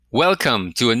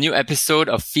Welcome to a new episode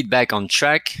of Feedback on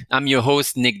Track. I'm your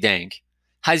host, Nick Dank.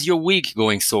 How's your week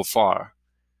going so far?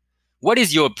 What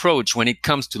is your approach when it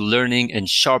comes to learning and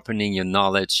sharpening your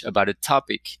knowledge about a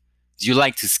topic? Do you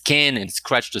like to scan and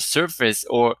scratch the surface,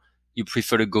 or you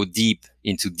prefer to go deep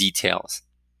into details?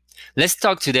 Let's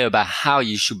talk today about how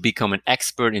you should become an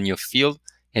expert in your field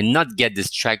and not get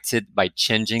distracted by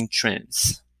changing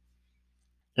trends.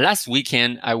 Last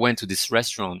weekend, I went to this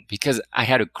restaurant because I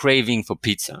had a craving for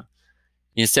pizza.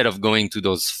 Instead of going to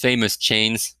those famous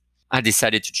chains, I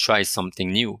decided to try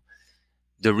something new.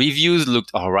 The reviews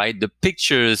looked alright, the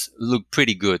pictures looked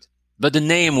pretty good, but the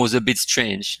name was a bit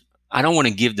strange. I don't want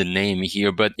to give the name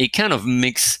here, but it kind of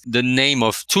mixed the name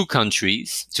of two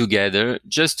countries together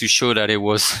just to show that it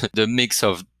was the mix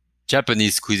of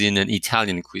Japanese cuisine and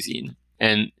Italian cuisine.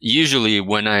 And usually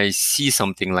when I see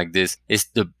something like this, it's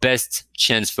the best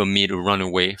chance for me to run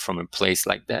away from a place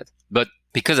like that. But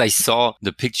because I saw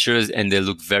the pictures and they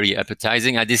looked very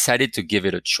appetizing, I decided to give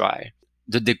it a try.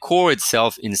 The decor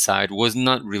itself inside was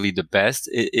not really the best.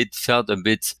 It felt a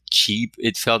bit cheap.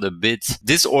 It felt a bit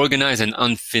disorganized and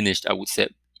unfinished, I would say.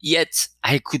 Yet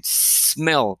I could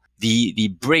smell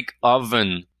the brick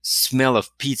oven smell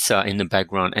of pizza in the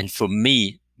background. And for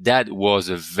me, that was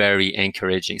a very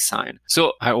encouraging sign.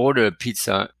 So I ordered a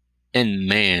pizza and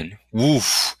man,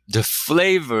 woof, the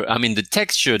flavor, the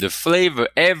texture, the flavor,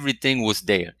 everything was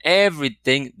there.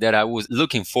 Everything that I was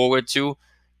looking forward to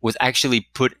was actually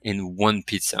put in one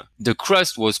pizza. The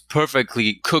crust was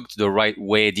perfectly cooked the right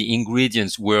way. The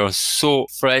ingredients were so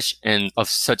fresh and of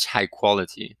such high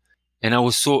quality. And I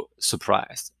was so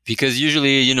surprised because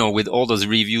usually, with all those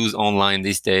reviews online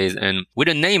these days and with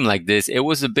a name like this, it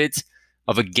was a bit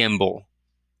of a gamble.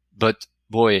 But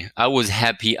boy, I was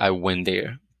happy I went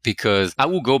there because I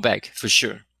will go back for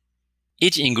sure.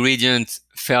 Each ingredient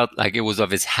felt like it was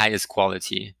of its highest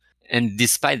quality. And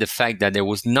despite the fact that there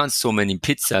was not so many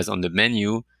pizzas on the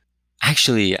menu,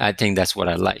 actually, I think that's what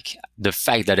I like. The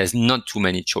fact that there's not too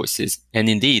many choices. And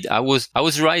indeed, I was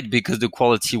right because the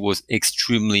quality was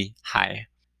extremely high.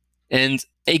 And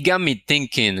it got me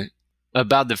thinking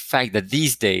about the fact that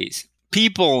these days,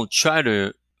 people try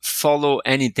to follow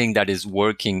anything that is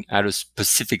working at a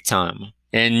specific time.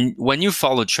 And when you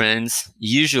follow trends,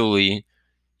 usually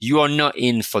you are not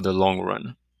in for the long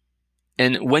run.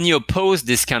 And when you oppose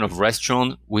this kind of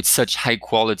restaurant with such high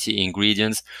quality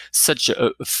ingredients, such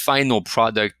a final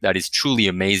product that is truly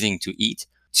amazing to eat,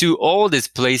 to all these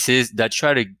places that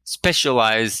try to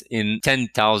specialize in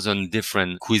 10,000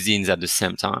 different cuisines at the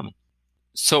same time.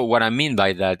 So what I mean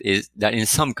by that is that in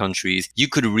some countries, you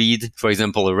could read, for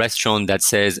example, a restaurant that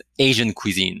says Asian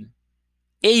cuisine.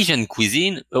 Asian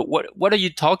cuisine? What are you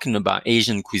talking about,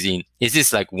 Asian cuisine? Is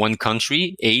this like one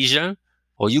country, Asia?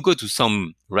 Or you go to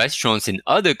some restaurants in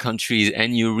other countries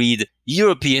and you read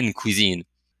European cuisine.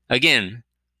 Again,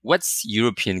 what's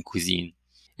European cuisine?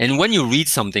 And when you read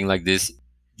something like this,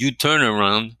 you turn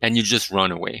around and you just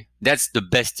run away. That's the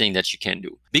best thing that you can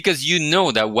do. Because you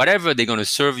know that whatever they're going to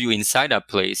serve you inside that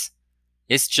place,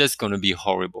 it's just going to be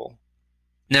horrible.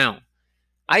 Now,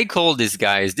 I call these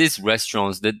guys, these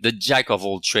restaurants, the jack of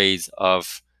all trades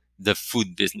of the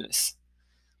food business.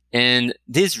 And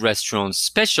these restaurants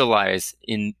specialize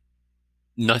in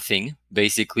nothing,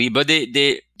 basically, but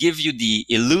they give you the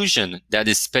illusion that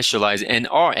is specialized and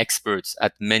are experts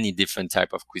at many different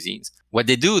type of cuisines. What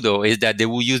they do, though, is that they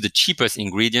will use the cheapest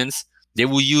ingredients. They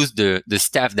will use the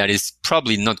staff that is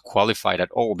probably not qualified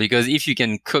at all. Because if you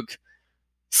can cook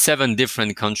 7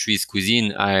 different countries'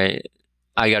 cuisine, I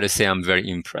gotta say I'm very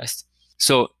impressed.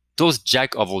 So those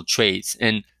jack of all trades,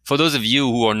 and for those of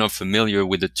you who are not familiar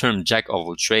with the term jack of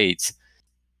all trades,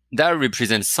 that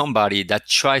represents somebody that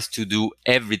tries to do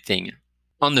everything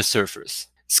on the surface,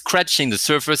 scratching the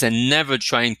surface and never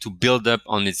trying to build up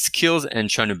on its skills and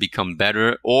trying to become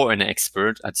better or an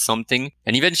expert at something.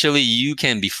 And eventually you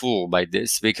can be fooled by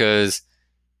this because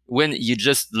when you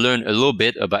just learn a little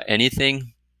bit about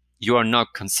anything, you are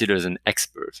not considered an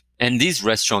expert. And these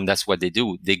restaurants, that's what they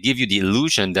do. They give you the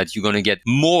illusion that you're going to get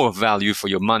more value for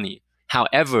your money.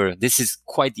 However, this is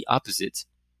quite the opposite.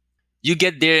 You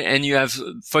get there and you have,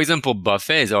 for example,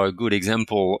 buffets are a good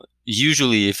example.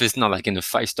 Usually, if it's not like in a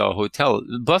 5-star hotel,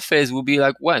 buffets will be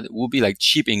like what? Will be like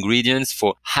cheap ingredients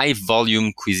for high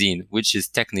volume cuisine, which is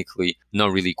technically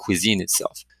not really cuisine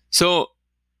itself. So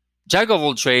jack of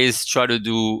all trades try to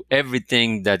do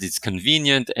everything that is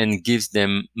convenient and gives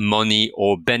them money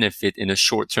or benefit in a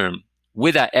short term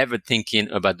without ever thinking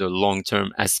about the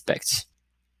long-term aspects.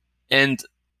 And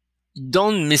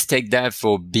don't mistake that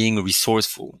for being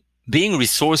resourceful. Being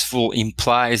resourceful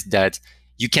implies that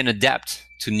you can adapt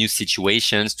to new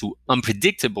situations, to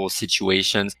unpredictable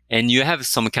situations, and you have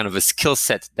some kind of a skill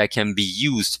set that can be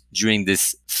used during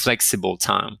this flexible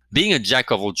time. Being a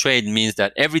jack of all trades means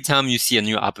that every time you see a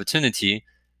new opportunity,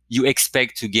 you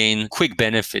expect to gain quick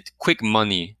benefit, quick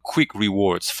money, quick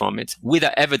rewards from it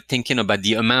without ever thinking about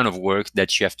the amount of work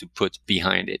that you have to put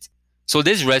behind it. So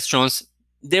these restaurants,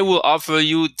 they will offer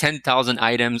you 10,000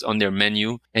 items on their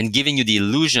menu and giving you the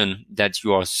illusion that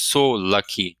you are so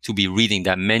lucky to be reading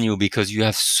that menu because you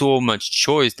have so much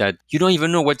choice that you don't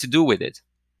even know what to do with it.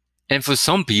 And for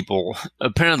some people,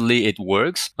 apparently it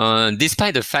works,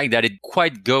 despite the fact that it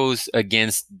quite goes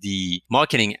against the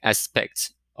marketing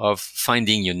aspect of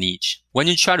finding your niche. When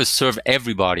you try to serve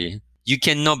everybody, you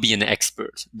cannot be an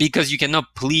expert because you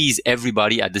cannot please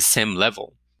everybody at the same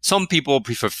level. Some people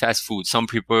prefer fast food. Some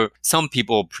people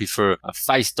prefer a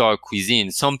 5-star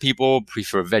cuisine. Some people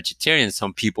prefer vegetarian.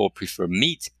 Some people prefer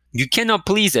meat. You cannot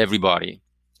please everybody.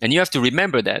 And you have to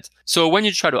remember that. So when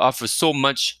you try to offer so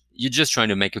much, you're just trying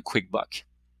to make a quick buck.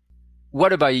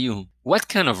 What about you? What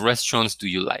kind of restaurants do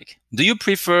you like? Do you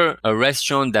prefer a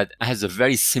restaurant that has a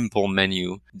very simple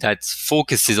menu that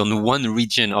focuses on one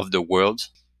region of the world?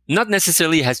 Not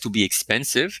necessarily has to be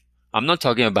expensive. I'm not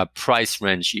talking about price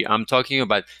range here. I'm talking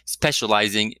about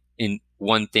specializing in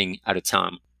one thing at a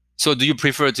time. So do you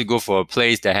prefer to go for a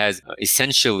place that has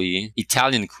essentially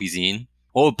Italian cuisine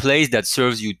or a place that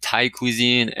serves you Thai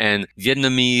cuisine and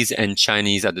Vietnamese and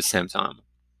Chinese at the same time?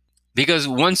 Because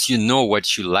once you know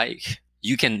what you like,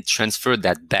 you can transfer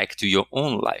that back to your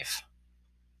own life.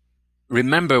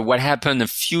 Remember what happened a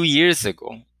few years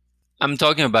ago. I'm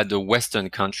talking about the Western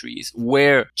countries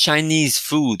where Chinese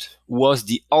food was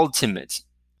the ultimate.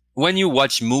 When you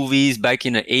watch movies back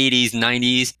in the 80s,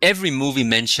 90s, every movie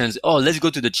mentions, oh, let's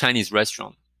go to the Chinese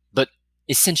restaurant. But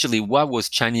essentially, what was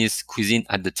Chinese cuisine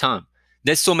at the time?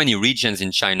 There's so many regions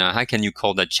in China. How can you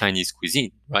call that Chinese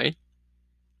cuisine, right?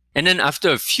 And then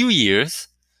after a few years,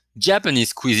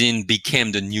 Japanese cuisine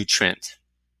became the new trend.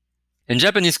 And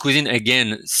Japanese cuisine,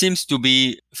 again, seems to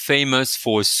be famous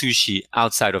for sushi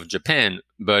outside of Japan.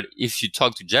 But if you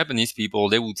talk to Japanese people,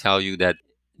 they will tell you that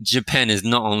Japan is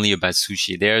not only about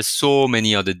sushi. There are so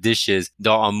many other dishes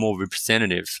that are more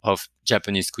representative of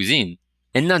Japanese cuisine.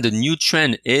 And now the new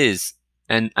trend is,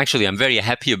 and actually I'm very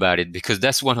happy about it because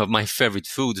that's one of my favorite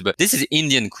foods, but this is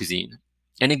Indian cuisine.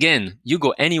 And again, you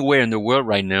go anywhere in the world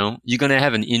right now, you're going to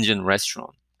have an Indian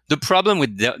restaurant. The problem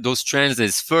with those trends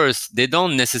is first, they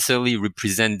don't necessarily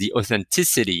represent the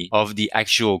authenticity of the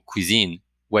actual cuisine,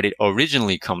 where it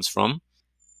originally comes from,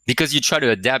 because you try to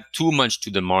adapt too much to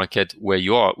the market where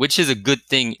you are, which is a good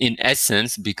thing in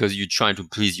essence because you're trying to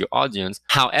please your audience.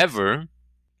 However,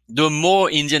 the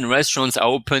more Indian restaurants are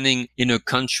opening in a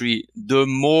country, the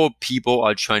more people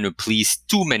are trying to please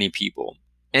too many people.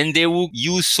 And they will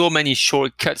use so many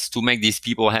shortcuts to make these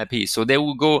people happy. So they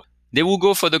will go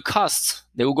for the cost.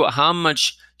 They will go, how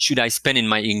much should I spend in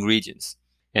my ingredients?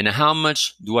 And how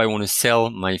much do I want to sell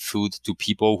my food to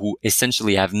people who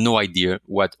essentially have no idea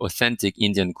what authentic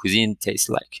Indian cuisine tastes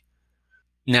like?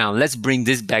 Now, let's bring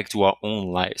this back to our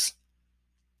own lives.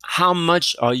 How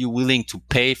much are you willing to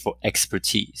pay for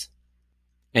expertise?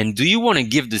 And do you want to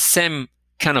give the same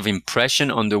kind of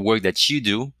impression on the work that you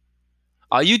do?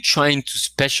 Are you trying to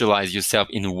specialize yourself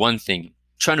in one thing,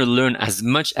 trying to learn as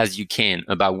much as you can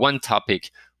about one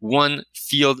topic, one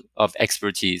field of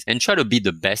expertise, and try to be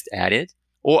the best at it?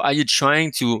 Or are you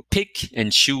trying to pick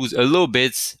and choose a little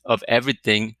bit of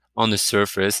everything on the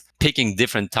surface, picking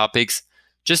different topics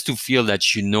just to feel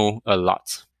that you know a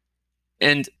lot?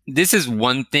 And this is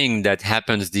one thing that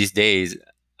happens these days.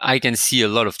 I can see a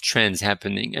lot of trends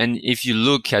happening. And if you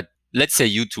look at, let's say,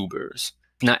 YouTubers,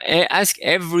 now ask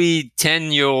every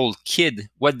 10-year-old kid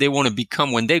what they want to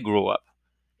become when they grow up.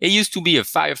 It used to be a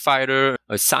firefighter,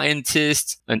 a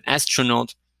scientist, an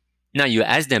astronaut. Now you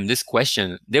ask them this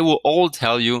question, they will all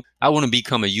tell you, I want to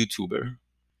become a YouTuber.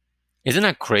 Isn't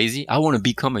that crazy? I want to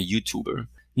become a YouTuber.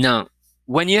 Now,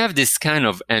 when you have this kind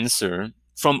of answer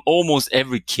from almost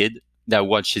every kid that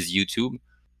watches YouTube,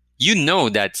 you know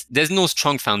that there's no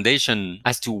strong foundation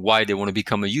as to why they want to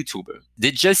become a YouTuber. They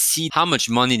just see how much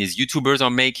money these YouTubers are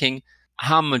making,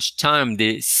 how much time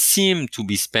they seem to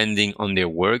be spending on their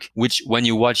work, which when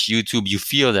you watch YouTube, you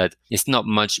feel that it's not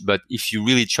much, but if you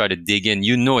really try to dig in,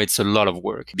 you know it's a lot of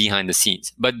work behind the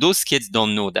scenes. But those kids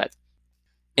don't know that.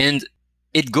 And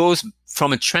it goes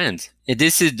from a trend.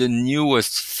 This is the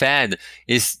newest fad,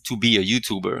 is to be a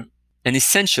YouTuber. And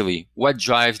essentially, what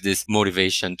drives this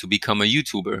motivation to become a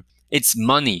YouTuber? It's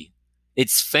money,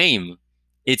 it's fame,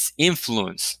 it's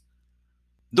influence.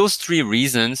 Those three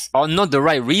reasons are not the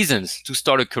right reasons to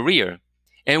start a career.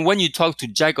 And when you talk to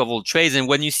jack of all trades and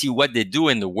when you see what they do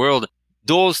in the world,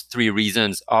 Those three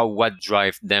reasons are what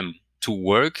drive them to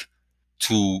work,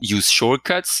 to use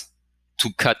shortcuts,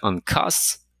 to cut on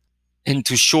costs, and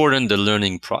to shorten the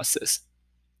learning process.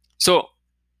 So,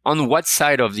 on what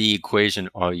side of the equation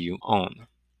are you on?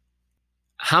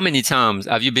 How many times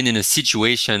have you been in a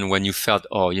situation when you felt,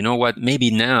 oh, you know what,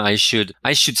 maybe now I should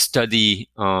study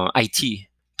IT,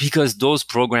 because those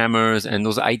programmers and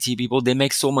those IT people, they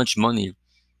make so much money.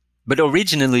 But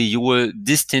originally you were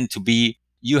destined to be,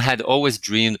 you had always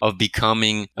dreamed of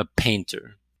becoming a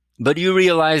painter. But you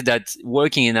realize that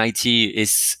working in IT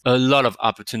is a lot of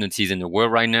opportunities in the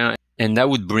world right now, and that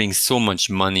would bring so much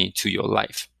money to your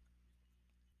life.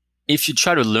 If you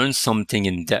try to learn something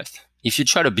in depth, if you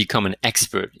try to become an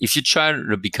expert, if you try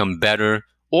to become better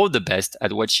or the best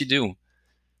at what you do,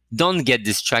 don't get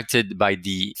distracted by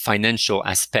the financial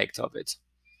aspect of it.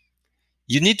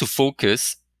 You need to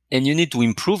focus and you need to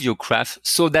improve your craft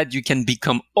so that you can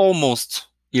become almost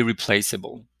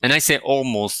irreplaceable. And I say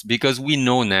almost because we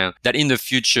know now that in the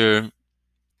future,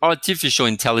 artificial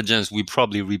intelligence will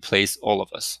probably replace all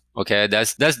of us. Okay,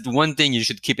 that's the one thing you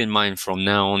should keep in mind from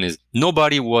now on, is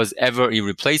nobody was ever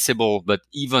irreplaceable, but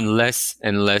even less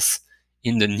and less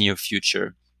in the near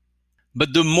future.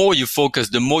 But the more you focus,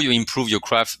 the more you improve your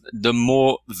craft, the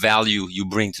more value you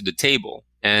bring to the table.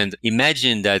 And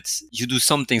imagine that you do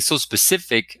something so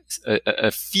specific,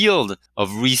 a field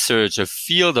of research, a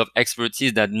field of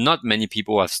expertise that not many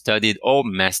people have studied or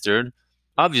mastered.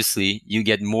 Obviously, you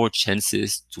get more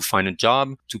chances to find a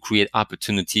job, to create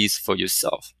opportunities for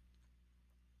yourself.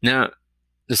 Now,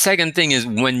 the second thing is,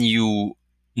 when you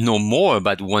know more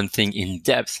about one thing in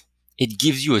depth, it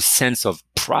gives you a sense of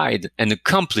pride and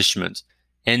accomplishment.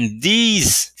 And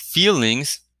these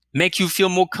feelings make you feel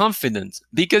more confident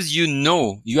because you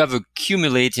know you have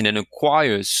accumulated and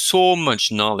acquired so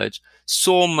much knowledge,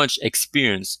 so much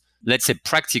experience, let's say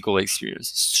practical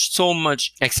experience, so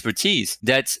much expertise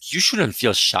that you shouldn't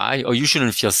feel shy or you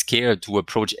shouldn't feel scared to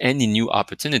approach any new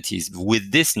opportunities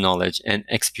with this knowledge and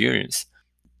experience.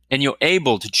 And you're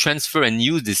able to transfer and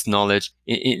use this knowledge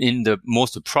in the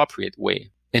most appropriate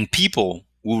way. And people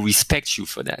will respect you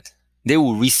for that. They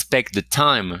will respect the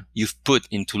time you've put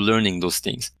into learning those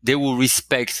things. They will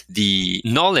respect the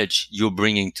knowledge you're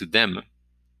bringing to them.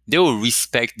 They will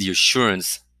respect the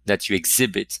assurance that you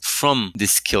exhibit from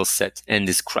this skill set and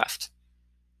this craft.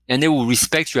 And they will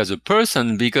respect you as a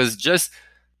person because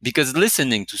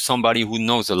listening to somebody who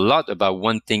knows a lot about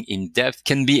one thing in depth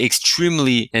can be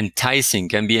extremely enticing,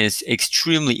 can be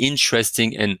extremely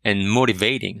interesting and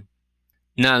motivating.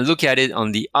 Now look at it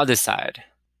on the other side.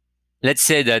 Let's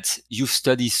say that you've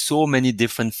studied so many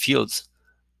different fields.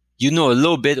 You know a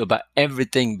little bit about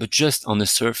everything, but just on the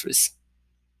surface.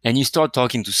 And you start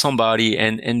talking to somebody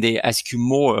and they ask you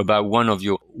more about one of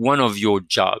your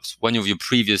jobs, one of your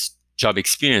previous job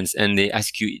experience. And they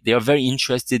are very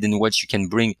interested in what you can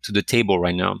bring to the table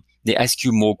right now. They ask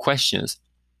you more questions.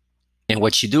 And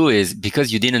what you do is,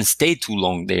 because you didn't stay too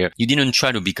long there, you didn't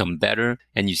try to become better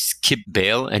and you skipped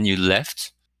bail and you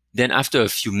left. Then after a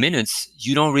few minutes,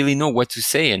 you don't really know what to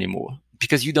say anymore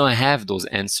because you don't have those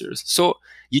answers. So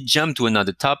you jump to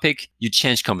another topic, you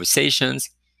change conversations,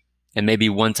 and maybe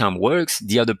one time works,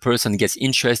 the other person gets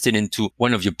interested into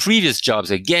one of your previous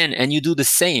jobs again, and you do the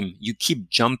same. You keep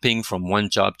jumping from one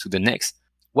job to the next.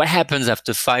 What happens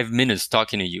after 5 minutes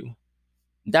talking to you?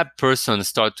 That person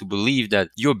starts to believe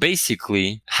that you're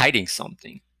basically hiding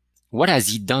something. What has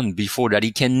he done before that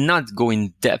he cannot go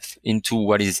in depth into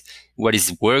what is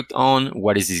worked on,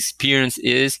 what his experience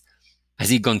is? Has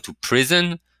he gone to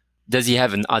prison? Does he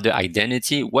have another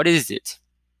identity? What is it?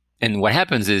 And what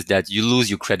happens is that you lose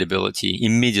your credibility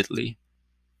immediately.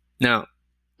 Now,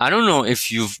 I don't know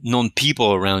if you've known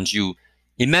people around you.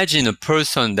 Imagine a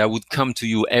person that would come to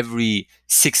you every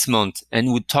 6 months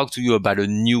and would talk to you about a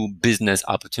new business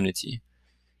opportunity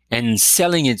and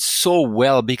selling it so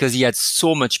well because he had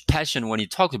so much passion when he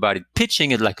talked about it,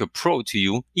 pitching it like a pro to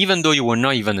you, even though you were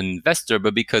not even an investor,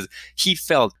 but because he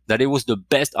felt that it was the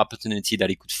best opportunity that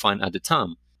he could find at the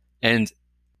time. And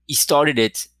he started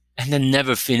it and then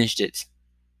never finished it.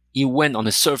 He went on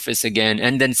the surface again,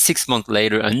 and then 6 months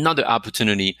later, another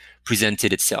opportunity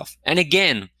presented itself. And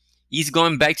again, he's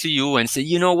going back to you and say,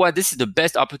 you know what, this is the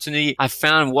best opportunity I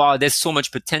found. Wow, there's so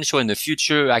much potential in the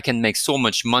future. I can make so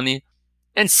much money.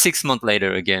 And 6 months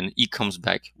later, again, he comes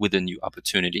back with a new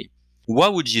opportunity.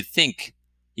 What would you think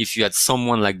if you had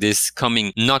someone like this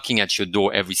coming, knocking at your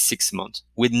door every 6 months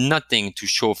with nothing to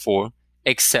show for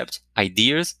except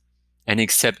ideas and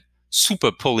except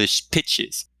super polished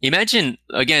pitches? Imagine,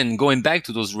 again, going back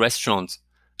to those restaurants,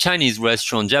 Chinese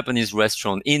restaurant, Japanese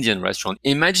restaurant, Indian restaurant.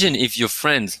 Imagine if your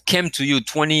friend came to you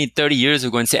 20, 30 years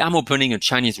ago and said, I'm opening a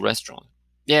Chinese restaurant.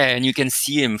 Yeah, and you can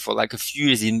see him for like a few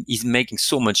years. He's making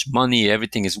so much money,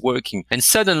 everything is working. And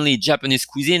suddenly Japanese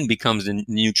cuisine becomes the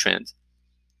new trend.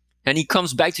 And he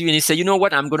comes back to you and he says, you know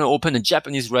what, I'm going to open a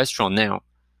Japanese restaurant now.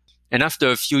 And after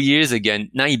a few years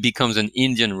again, now he becomes an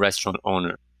Indian restaurant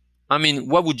owner. I mean,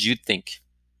 what would you think?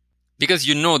 Because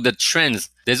you know the trends,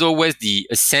 there's always the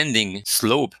ascending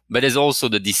slope, but there's also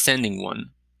the descending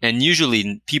one. And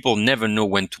usually people never know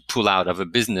when to pull out of a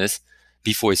business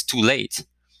before it's too late.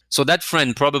 So that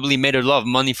friend probably made a lot of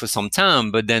money for some time,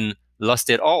 but then lost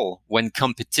it all when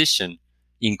competition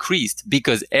increased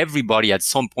because everybody at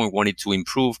some point wanted to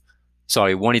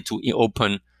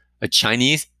open a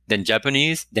Chinese, then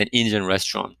Japanese, then Indian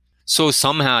restaurant. So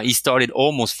somehow he started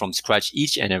almost from scratch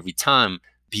each and every time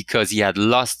because he had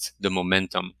lost the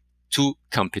momentum to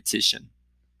competition.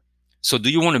 So do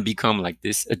you want to become like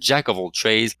this, a jack of all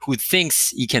trades who thinks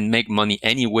he can make money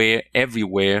anywhere,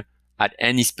 everywhere, at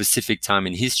any specific time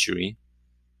in history?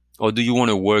 Or do you want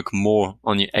to work more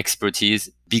on your expertise,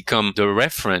 become the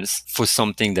reference for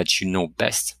something that you know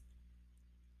best?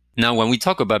 Now, when we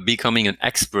talk about becoming an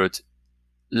expert,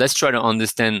 let's try to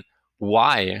understand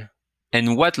why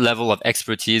and what level of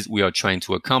expertise we are trying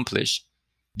to accomplish.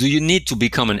 Do you need to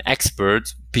become an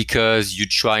expert because you're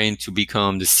trying to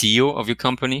become the CEO of your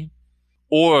company?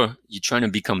 Or you're trying to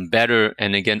become better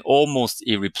and again, almost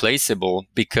irreplaceable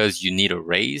because you need a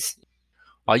raise?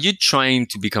 Are you trying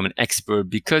to become an expert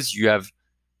because you have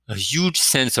a huge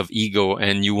sense of ego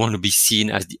and you want to be seen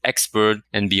as the expert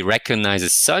and be recognized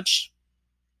as such?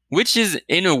 Which is,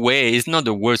 in a way, is not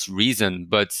the worst reason,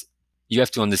 but you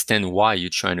have to understand why you're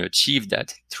trying to achieve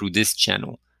that through this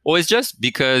channel. Or it's just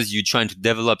because you're trying to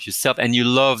develop yourself and you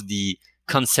love the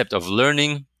concept of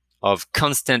learning, of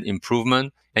constant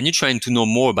improvement, and you're trying to know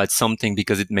more about something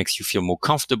because it makes you feel more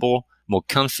comfortable, more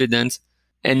confident,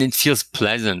 and it feels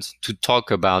pleasant to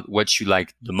talk about what you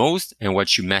like the most and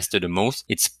what you master the most.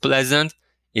 It's pleasant,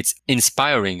 it's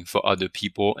inspiring for other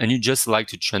people, and you just like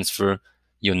to transfer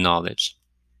your knowledge.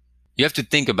 You have to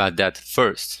think about that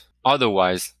first.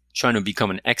 Otherwise, trying to become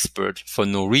an expert for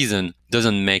no reason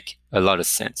doesn't make a lot of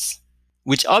sense.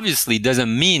 Which obviously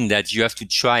doesn't mean that you have to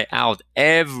try out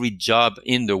every job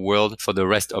in the world for the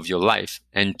rest of your life.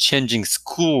 And changing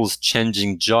schools,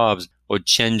 changing jobs, or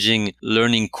changing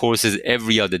learning courses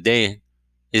every other day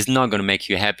is not going to make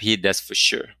you happy, that's for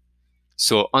sure.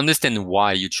 So understand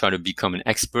why you try to become an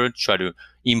expert, try to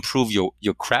improve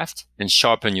your craft and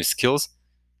sharpen your skills,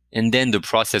 and then the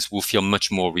process will feel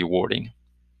much more rewarding.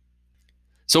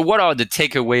 So what are the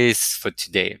takeaways for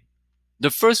today? The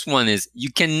first one is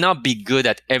you cannot be good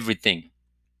at everything.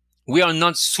 We are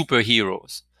not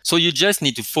superheroes. So you just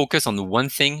need to focus on one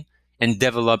thing and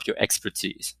develop your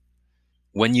expertise.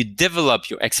 When you develop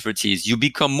your expertise, you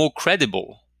become more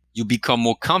credible, you become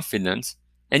more confident,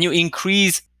 and you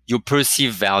increase your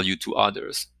perceived value to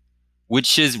others,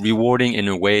 which is rewarding in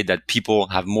a way that people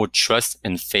have more trust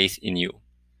and faith in you.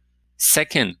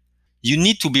 Second, you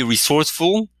need to be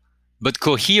resourceful, but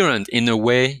coherent in the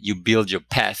way you build your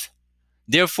path.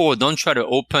 Therefore, don't try to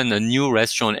open a new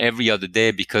restaurant every other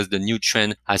day because the new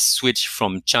trend has switched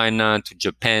from China to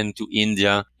Japan to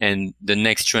India, and the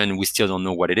next trend, we still don't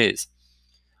know what it is.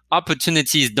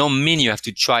 Opportunities don't mean you have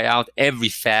to try out every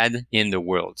fad in the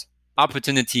world.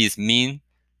 Opportunities mean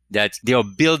that they are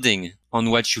building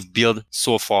on what you've built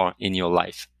so far in your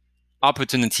life.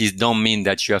 Opportunities don't mean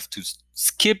that you have to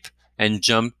skip and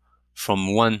jump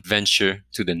from one venture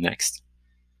to the next.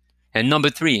 And number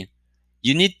three,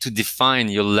 you need to define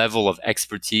your level of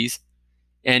expertise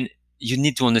and you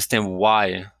need to understand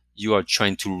why you are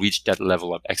trying to reach that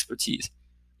level of expertise.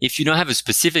 If you don't have a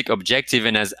specific objective,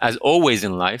 and as always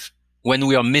in life, when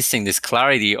we are missing this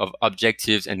clarity of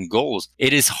objectives and goals,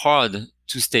 it is hard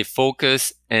to stay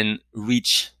focused and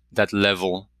reach that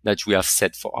level that we have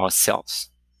set for ourselves.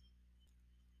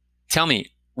 Tell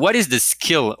me, what is the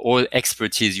skill or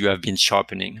expertise you have been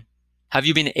sharpening? Have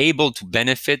you been able to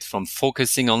benefit from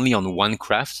focusing only on one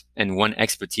craft and one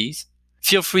expertise?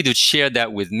 Feel free to share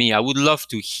that with me. I would love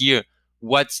to hear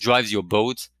what drives your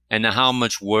boat and how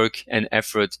much work and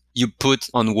effort you put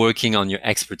on working on your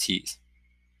expertise.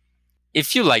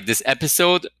 If you like this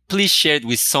episode, please share it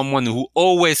with someone who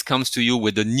always comes to you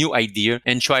with a new idea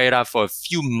and try it out for a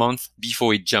few months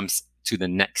before it jumps to the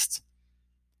next.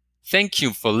 Thank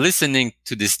you for listening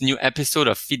to this new episode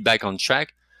of Feedback on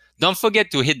Track. Don't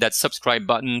forget to hit that subscribe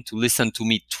button to listen to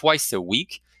me twice a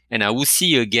week, and I will see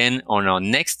you again on our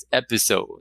next episode.